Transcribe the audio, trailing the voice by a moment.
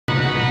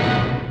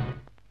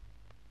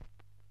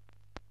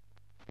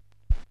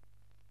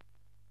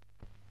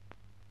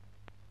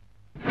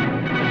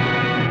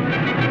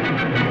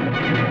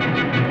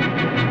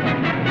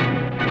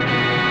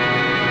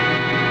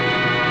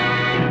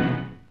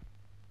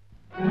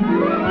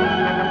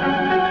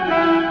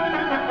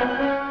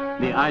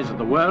Eyes of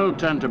the world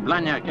turn to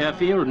Blagnac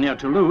airfield near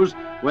Toulouse,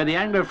 where the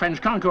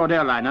Anglo-French Concorde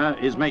airliner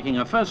is making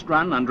a first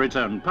run under its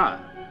own power.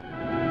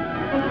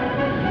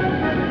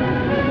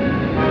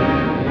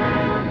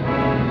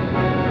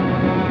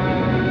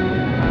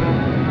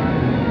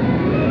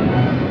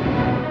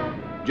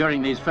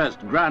 During these first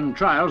ground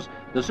trials,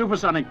 the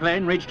supersonic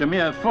plane reached a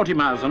mere 40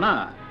 miles an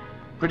hour.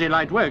 Pretty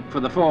light work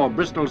for the 4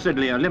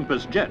 Bristol-Siddeley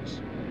Olympus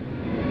jets.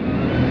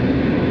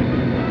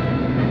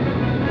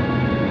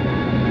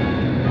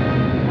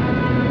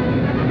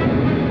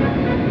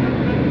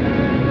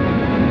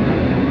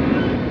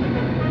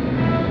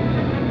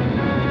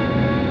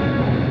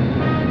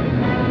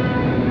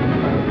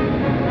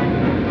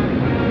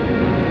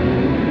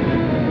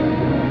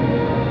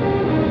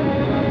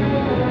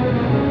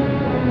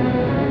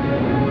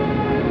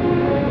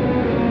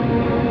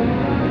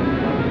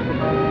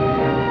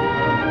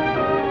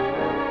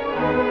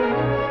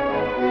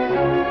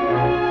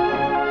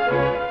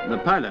 The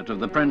pilot of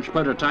the French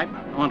prototype,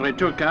 Henri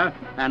Turcat,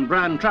 and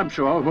Brian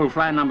Trabshaw, who'll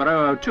fly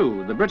number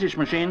 002, the British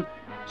machine,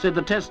 said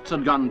the tests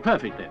had gone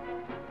perfectly.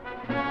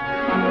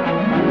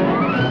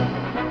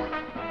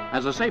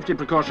 As a safety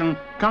precaution,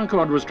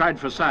 Concorde was tried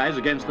for size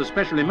against the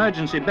special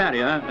emergency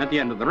barrier at the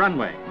end of the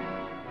runway.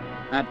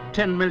 At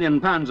 £10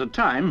 million a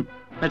time,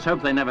 let's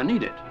hope they never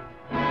need it.